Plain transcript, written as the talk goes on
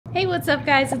Hey, what's up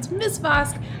guys? It's Miss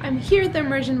Vosk. I'm here at the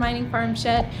Immersion Mining Farm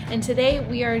Shed, and today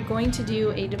we are going to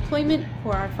do a deployment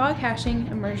for our fog hashing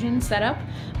immersion setup.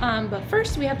 But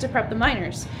first we have to prep the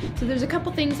miners. So there's a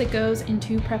couple things that goes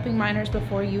into prepping miners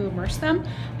before you immerse them.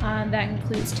 That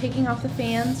includes taking off the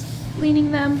fans,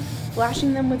 cleaning them,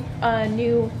 flashing them with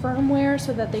new firmware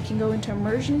so that they can go into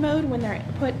immersion mode when they're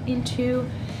put into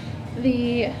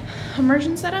the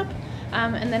immersion setup.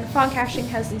 And then fog hashing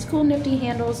has these cool nifty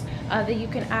handles that you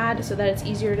can add so that it's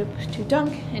easier to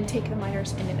dunk and take the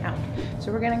miners in and out.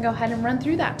 So we're going to go ahead and run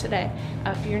through that today.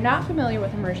 If you're not familiar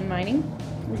with immersion mining,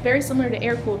 it's very similar to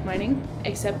air-cooled mining,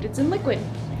 except it's in liquid.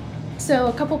 So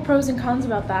a couple pros and cons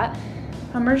about that.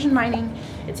 Immersion mining,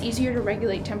 it's easier to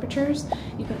regulate temperatures.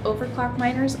 You can overclock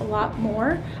miners a lot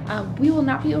more. We will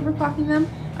not be overclocking them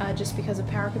just because of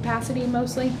power capacity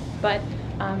mostly, but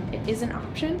it is an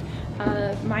option.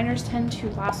 Miners tend to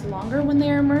last longer when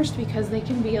they are immersed because they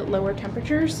can be at lower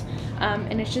temperatures,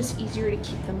 and it's just easier to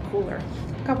keep them cooler.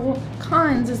 A couple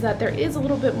cons is that there is a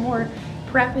little bit more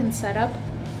prep and setup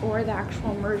for the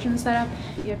actual immersion setup.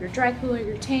 You have your dry cooler,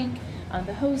 your tank,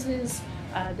 the hoses.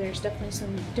 There's definitely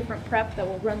some different prep that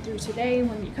we'll run through today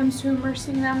when it comes to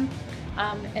immersing them.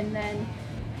 And then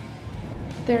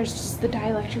there's just the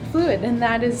dielectric fluid, and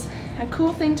that is a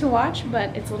cool thing to watch,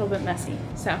 but it's a little bit messy.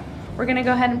 So we're gonna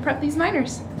go ahead and prep these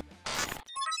miners.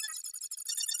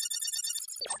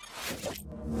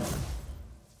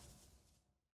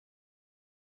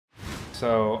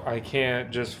 So I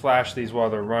can't just flash these while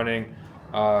they're running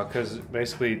because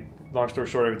basically, long story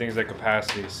short, everything's at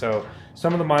capacity. So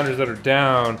some of the miners that are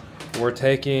down, we're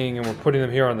taking and we're putting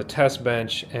them here on the test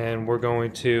bench, and we're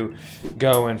going to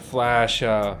go and flash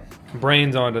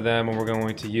Braiins onto them, and we're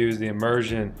going to use the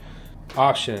immersion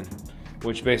option,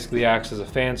 which basically acts as a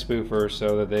fan spoofer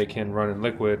so that they can run in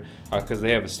liquid because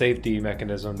they have a safety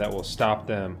mechanism that will stop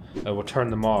them, that will turn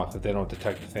them off if they don't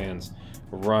detect the fans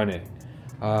running.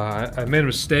 I made a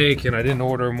mistake and I didn't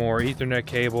order more Ethernet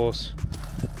cables.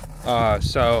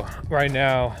 So right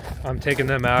now I'm taking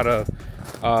them out of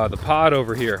the pod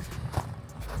over here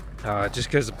just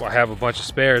because I have a bunch of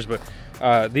spares, but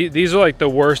these are like the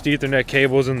worst Ethernet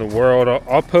cables in the world.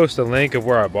 I'll post a link of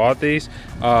where I bought these.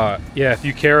 Yeah, if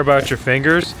you care about your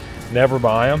fingers, never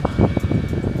buy them.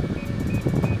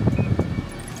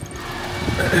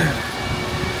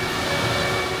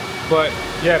 But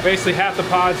yeah, basically half the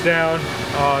pod's down,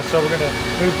 so we're gonna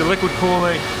move to liquid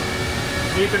cooling.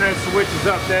 Ethernet switch is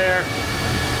up there.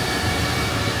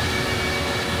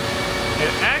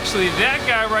 And actually, that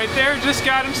guy right there just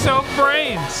got himself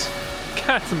Braiins.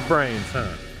 Got some Braiins,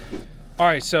 huh? All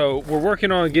right, so we're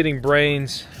working on getting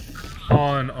Braiins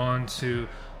onto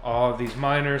all of these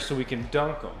miners so we can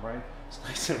dunk them, right? It's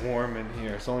nice and warm in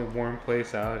here. It's the only warm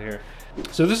place out here.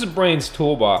 So this is Braiins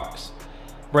Toolbox.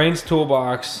 Braiins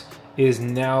Toolbox is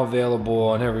now available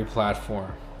on every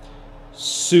platform.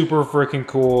 Super freaking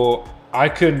cool. I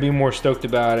couldn't be more stoked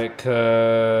about it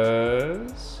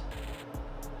because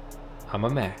I'm a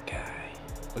Mac guy.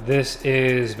 This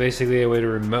is basically a way to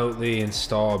remotely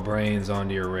install Braiins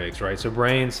onto your rigs, right? So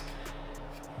Braiins,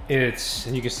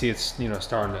 and you can see it's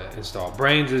starting to install.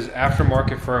 Braiins is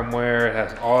aftermarket firmware. It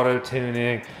has auto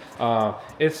tuning.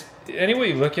 It's any way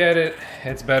you look at it,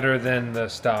 it's better than the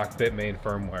stock Bitmain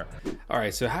firmware. All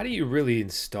right, so how do you really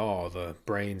install the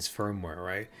Braiins firmware,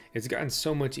 right? It's gotten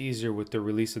so much easier with the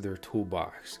release of their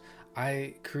toolbox.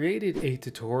 I created a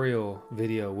tutorial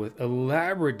video with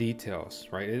elaborate details,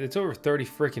 right? It's over 30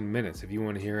 freaking minutes if you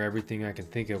want to hear everything I can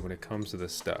think of when it comes to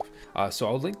this stuff. So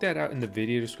I'll link that out in the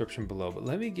video description below, but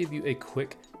let me give you a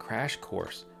quick crash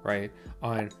course, right?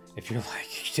 On if you're like,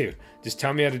 dude, just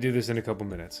tell me how to do this in a couple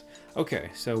minutes. Okay,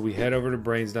 so we head over to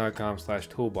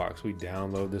braiins.com/toolbox. We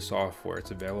download the software.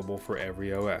 It's available for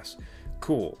every OS.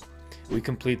 Cool. We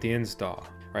complete the install,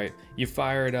 right? You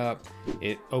fire it up,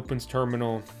 it opens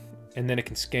terminal, and then it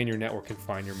can scan your network and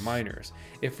find your miners.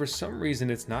 If for some reason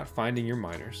it's not finding your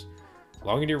miners,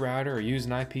 log into your router or use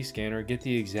an IP scanner, get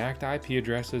the exact IP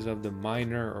addresses of the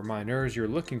miner or miners you're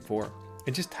looking for,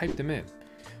 and just type them in.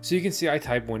 So you can see I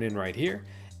type one in right here,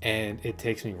 and it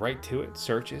takes me right to it,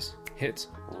 searches, hits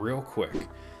real quick.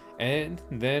 And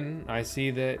then I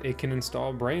see that it can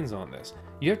install Braiins on this.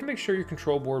 You have to make sure your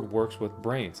control board works with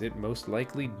Braiins. It most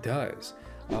likely does.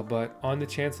 But on the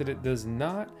chance that it does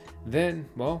not, then,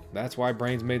 well, that's why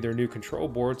Braiins made their new control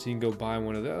board, so you can go buy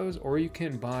one of those, or you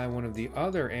can buy one of the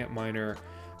other Antminer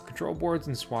control boards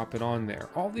and swap it on there.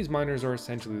 All these miners are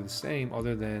essentially the same,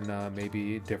 other than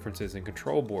maybe differences in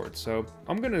control boards. So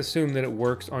I'm going to assume that it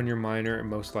works on your miner, and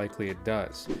most likely it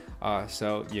does.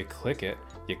 So you click it,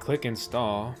 you click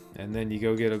install, and then you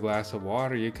go get a glass of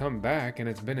water, you come back and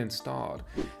it's been installed.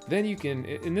 Then you can,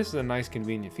 and this is a nice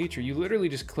convenient feature, you literally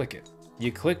just click it.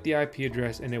 You click the IP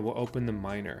address and it will open the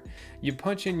miner. You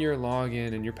punch in your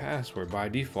login and your password. By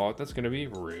default, that's going to be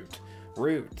root.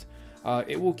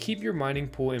 It will keep your mining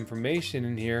pool information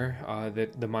in here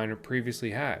that the miner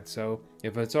previously had. So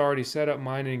if it's already set up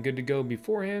mining and good to go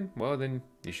beforehand, well, then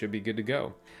you should be good to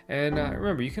go. And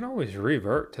remember, you can always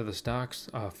revert to the stock's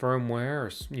firmware,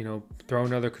 or throw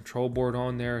another control board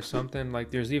on there or something.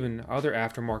 Like, there's even other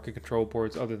aftermarket control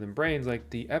boards other than Braiins, like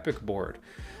the Epic board.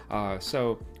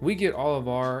 So we get all of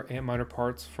our Antminer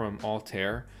parts from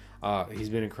Altair. He's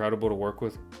been incredible to work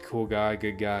with. Cool guy,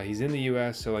 good guy. He's in the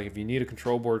US, so like if you need a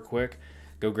control board quick,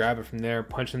 go grab it from there.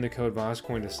 Punch in the code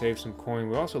VoskCoin to save some coin.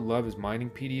 We also love his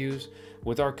mining PDUs.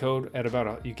 With our code, at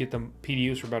about you get the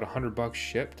PDUs for about $100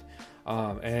 shipped,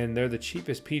 and they're the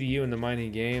cheapest PDU in the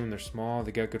mining game. And they're small,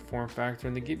 they got good form factor,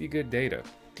 and they give you good data.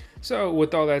 So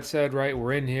with all that said, right,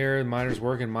 we're in here, the miner's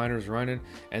working, miner's running,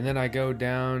 and then I go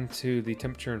down to the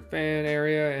temperature and fan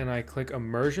area and I click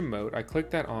immersion mode. I click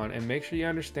that on, and make sure you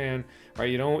understand, right,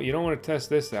 you don't want to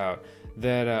test this out,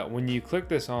 that when you click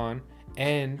this on,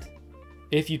 and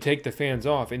if you take the fans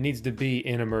off, it needs to be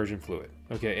in immersion fluid.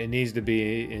 Okay, it needs to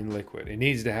be in liquid. It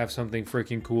needs to have something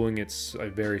freaking cooling it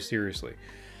very seriously.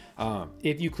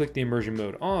 If you click the immersion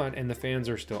mode on and the fans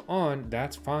are still on,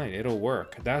 that's fine, it'll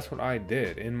work. That's what I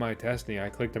did in my testing. I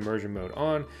clicked immersion mode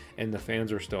on and the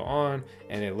fans are still on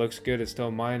and it looks good, it's still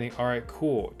mining. All right,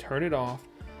 cool, turn it off.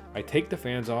 I take the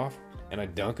fans off and I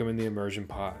dunk them in the immersion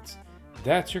pods.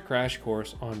 That's your crash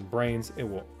course on Braiins. It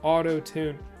will auto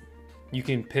tune. You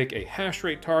can pick a hash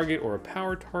rate target or a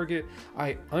power target.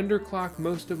 I underclock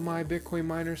most of my Bitcoin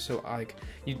miners, so I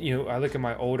look at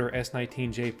my older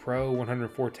S19J Pro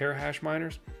 104 terahash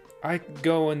miners. I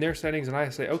go in their settings and I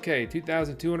say, okay,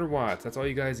 2,200 watts. That's all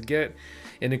you guys get.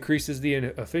 It increases the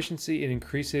efficiency. It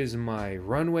increases my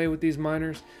runway with these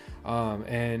miners,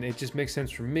 and it just makes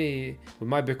sense for me with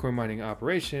my Bitcoin mining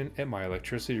operation at my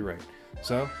electricity rate.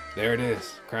 So there it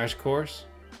is, crash course,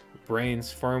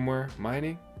 Braiins firmware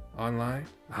mining. Online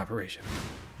operation.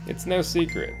 It's no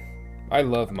secret, I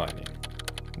love mining,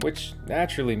 which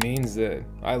naturally means that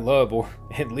I love, or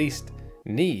at least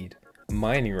need,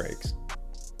 mining rigs.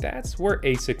 That's where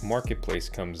ASIC Marketplace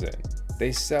comes in.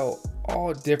 They sell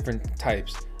all different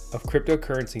types of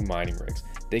cryptocurrency mining rigs.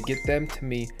 They get them to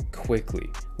me quickly,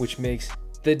 which makes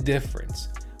the difference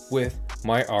with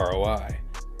my ROI.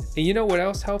 And you know what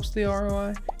else helps the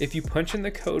ROI? If you punch in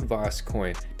the code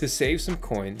VoskCoin to save some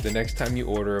coin the next time you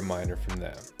order a miner from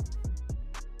them.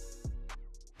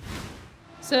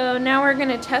 So now we're going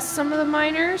to test some of the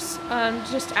miners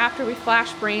just after we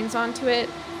flash Braiins onto it.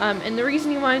 And the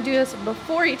reason you want to do this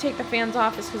before you take the fans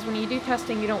off is because when you do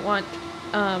testing, you don't want,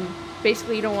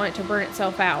 basically you don't want it to burn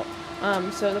itself out.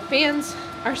 So the fans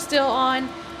are still on.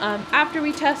 After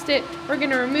we test it, we're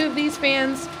going to remove these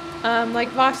fans. Like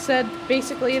Vosk said,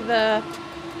 basically the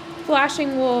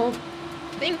flashing will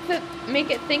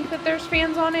make it think that there's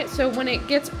fans on it, so when it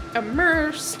gets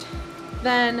immersed,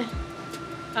 then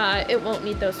it won't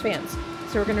need those fans.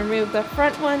 So we're going to remove the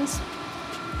front ones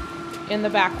and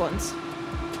the back ones.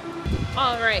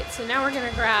 Alright, so now we're going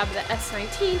to grab the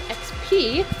S19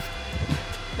 XP.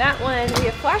 That one we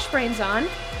have flash Braiins on,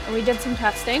 and we did some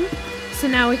testing. So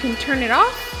now we can turn it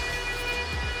off,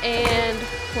 and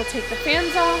we'll take the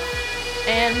fans off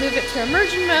and move it to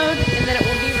immersion mode, and then it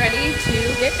will be ready to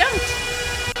get dunked.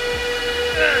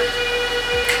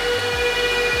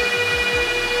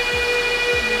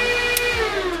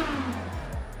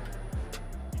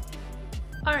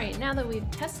 Alright, now that we've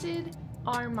tested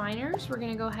our miners, we're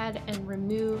going to go ahead and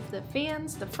remove the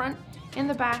fans, the front and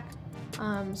the back.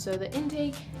 So the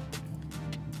intake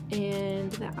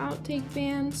and the outtake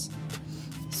fans.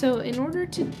 So in order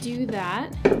to do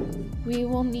that, we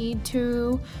will need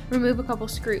to remove a couple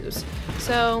screws.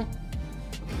 So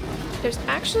there's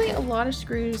actually a lot of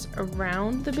screws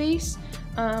around the base,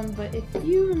 but if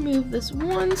you remove this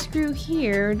one screw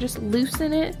here, just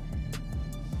loosen it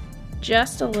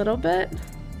just a little bit.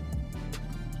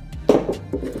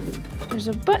 There's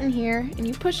a button here and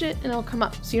you push it and it'll come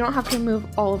up. So you don't have to remove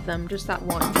all of them, just that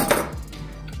one.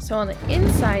 So on the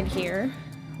inside here,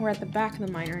 we're at the back of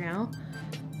the miner now,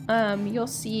 you'll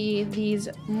see these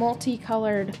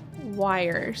multicolored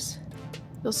wires.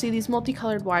 You'll see these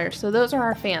multicolored wires. So those are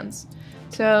our fans.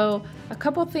 So a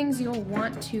couple things you'll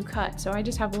want to cut. So I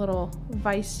just have a little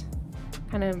vise,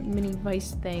 kind of mini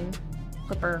vise thing.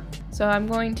 clipper. So I'm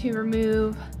going to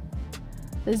remove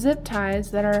the zip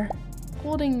ties that are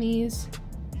holding these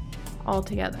all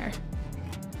together.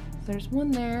 There's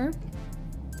one there,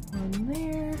 one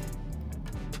there.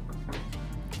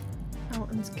 That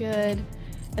one's good.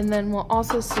 And then we'll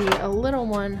also see a little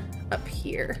one up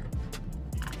here.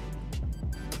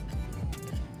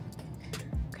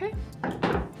 Okay.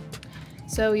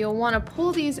 So you'll want to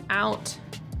pull these out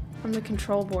from the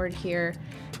control board here,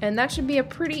 and that should be a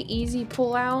pretty easy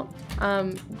pull out.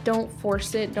 Don't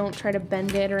force it, don't try to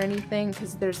bend it or anything,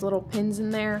 because there's little pins in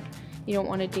there. You don't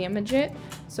want to damage it.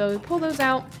 So we pull those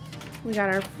out. We got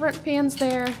our front fans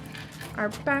there, our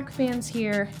back fans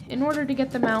here. In order to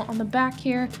get them out on the back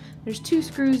here, there's 2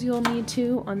 screws you'll need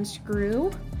to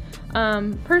unscrew.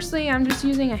 Personally, I'm just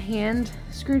using a hand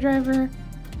screwdriver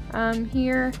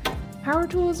here. Power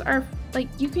tools are, like,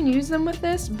 you can use them with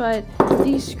this, but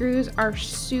these screws are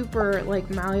super, like,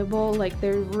 malleable. Like,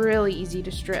 they're really easy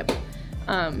to strip.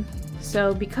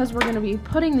 So because we're going to be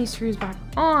putting these screws back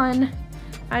on,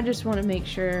 I just want to make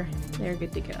sure they're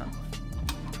good to go.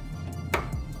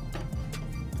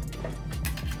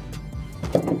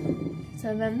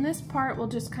 So then this part will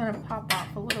just kind of pop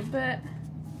off a little bit.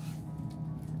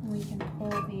 We can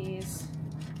pull these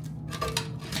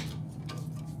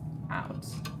out.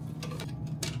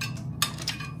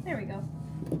 There we go.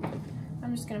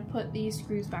 I'm just going to put these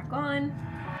screws back on.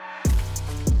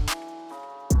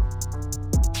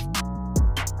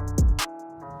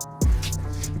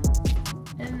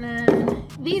 And then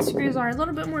these screws are a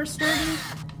little bit more sturdy.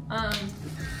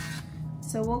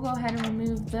 So we'll go ahead and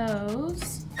remove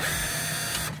those.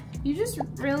 You just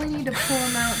really need to pull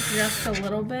them out just a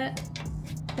little bit.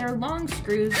 They're long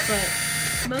screws,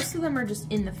 but most of them are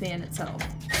just in the fan itself.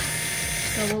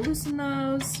 So we'll loosen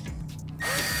those.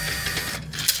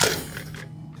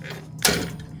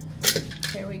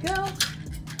 There we go.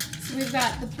 So we've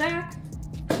got the back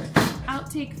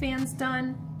outtake fans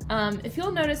done. If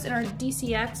you'll notice in our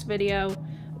DCX video,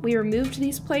 we removed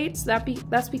these plates.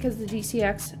 That's because the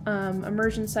DCX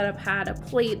immersion setup had a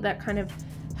plate that kind of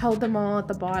held them all at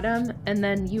the bottom, and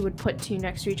then you would put 2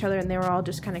 next to each other and they were all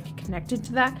just kind of connected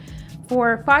to that.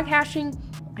 For fog hashing,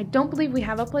 I don't believe we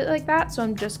have a plate like that, so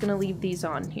I'm just gonna leave these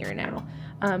on here now.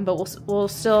 But we'll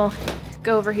still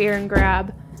go over here and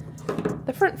grab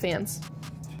the front fans.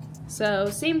 So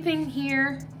same thing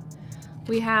here.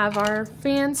 We have our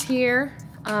fans here.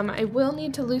 I will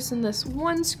need to loosen this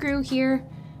one screw here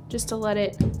just to let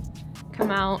it come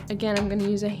out. Again, I'm going to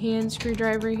use a hand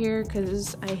screwdriver here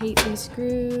because I hate these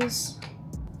screws.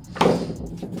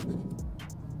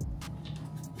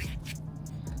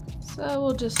 So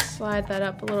we'll just slide that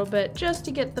up a little bit just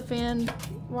to get the fan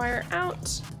wire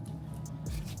out.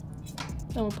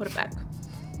 Then we'll put it back.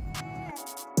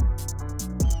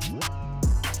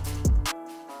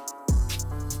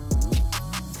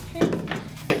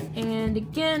 Okay. And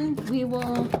again, we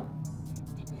will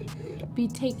be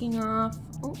taking off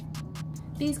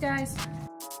these guys.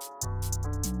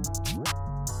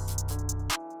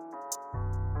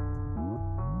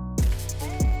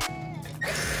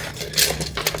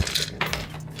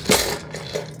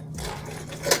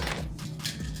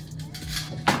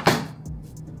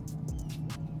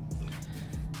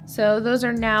 So those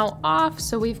are now off.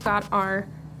 So we've got our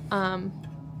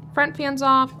front fans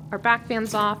off, our back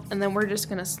fans off, and then we're just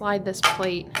gonna slide this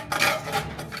plate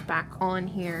back on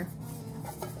here.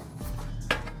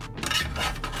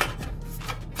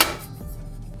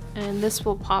 And this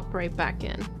will pop right back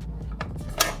in.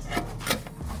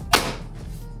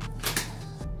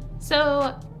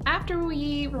 So after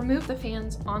we remove the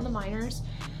fans on the miners,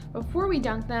 before we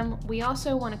dunk them, we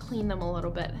also want to clean them a little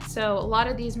bit. So a lot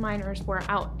of these miners were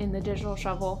out in the digital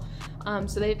shovel,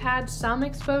 so they've had some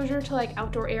exposure to like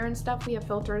outdoor air and stuff. We have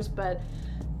filters, but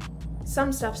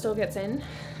some stuff still gets in.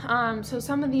 So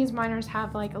some of these miners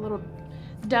have like a little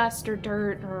dust or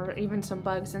dirt or even some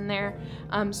bugs in there.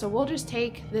 So we'll just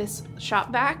take this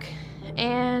shop vac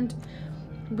and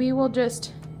we will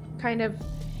just kind of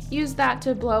use that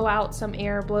to blow out some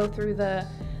air, blow through the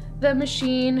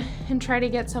machine and try to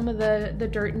get some of the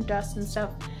dirt and dust and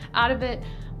stuff out of it.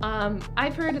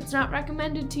 I've heard it's not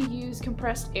recommended to use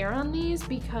compressed air on these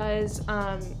because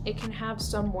it can have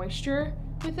some moisture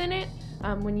within it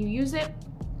when you use it.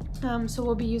 So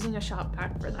we'll be using a shop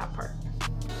vac for that part.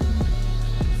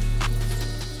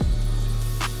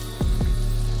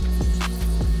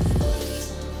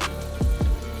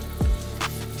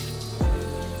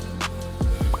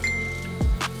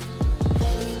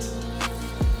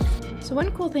 So one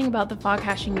cool thing about the fog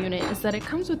hashing unit is that it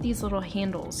comes with these little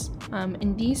handles,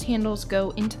 and these handles go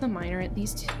into the miner at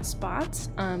these two spots.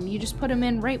 You just put them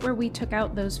in right where we took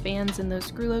out those fans and those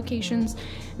screw locations.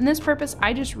 In this purpose,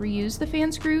 I just reuse the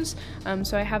fan screws,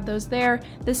 so I have those there.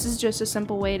 This is just a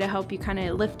simple way to help you kind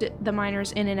of lift the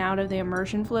miners in and out of the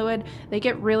immersion fluid. They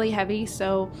get really heavy,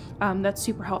 so that's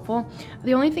super helpful.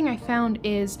 The only thing I found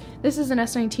is this is an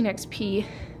S19 XP.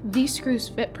 These screws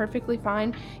fit perfectly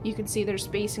fine. You can see there's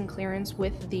space and clearance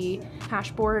with the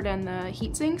hash board and the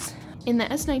heat sinks. In the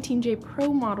S19J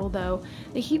Pro model though,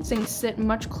 the heat sinks sit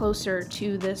much closer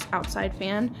to this outside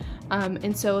fan,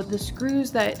 and so the screws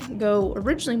that go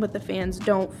originally with the fans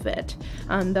don't fit.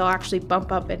 They'll actually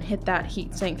bump up and hit that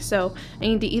heat sink. So I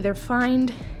need to either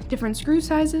find different screw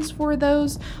sizes for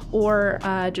those or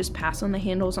just pass on the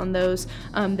handles on those.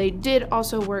 They did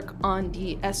also work on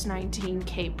the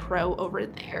S19K Pro over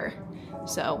there.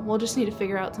 So we'll just need to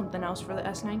figure out something else for the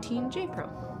S19J Pro.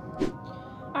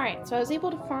 Alright, so I was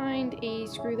able to find a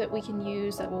screw that we can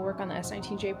use that will work on the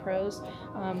S19J Pros.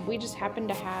 We just happen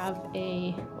to have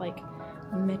a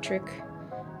metric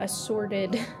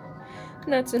assorted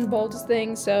nuts and bolts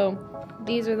thing, so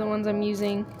these are the ones I'm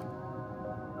using.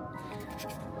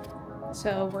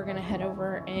 So we're gonna head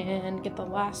over and get the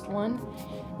last one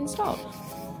installed.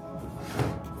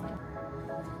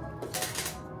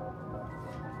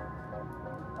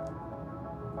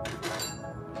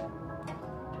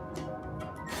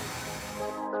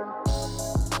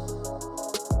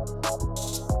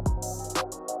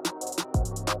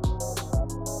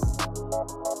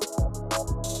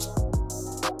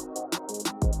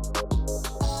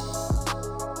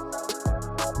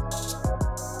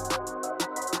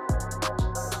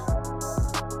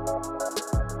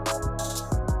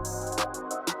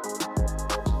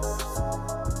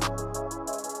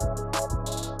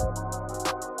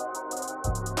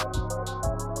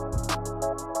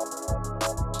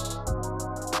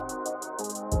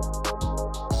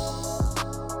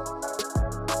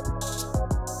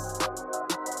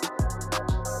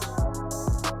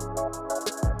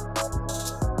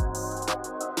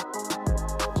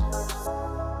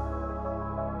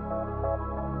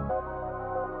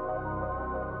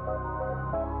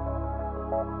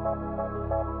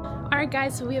 Alright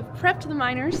guys, so we have prepped the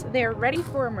miners. They are ready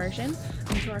for immersion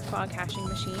into our fog hashing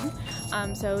machine.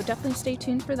 So definitely stay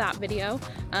tuned for that video.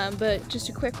 But just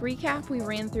a quick recap, we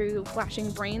ran through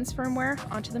flashing Braiins firmware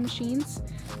onto the machines.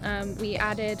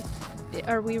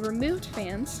 We removed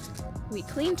fans, we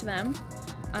cleaned them,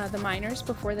 the miners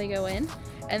before they go in,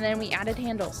 and then we added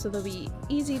handles so they'll be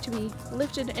easy to be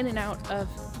lifted in and out of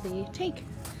the tank.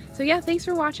 So yeah, thanks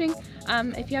for watching.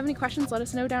 If you have any questions, let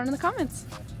us know down in the comments.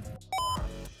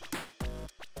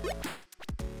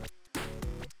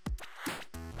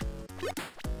 You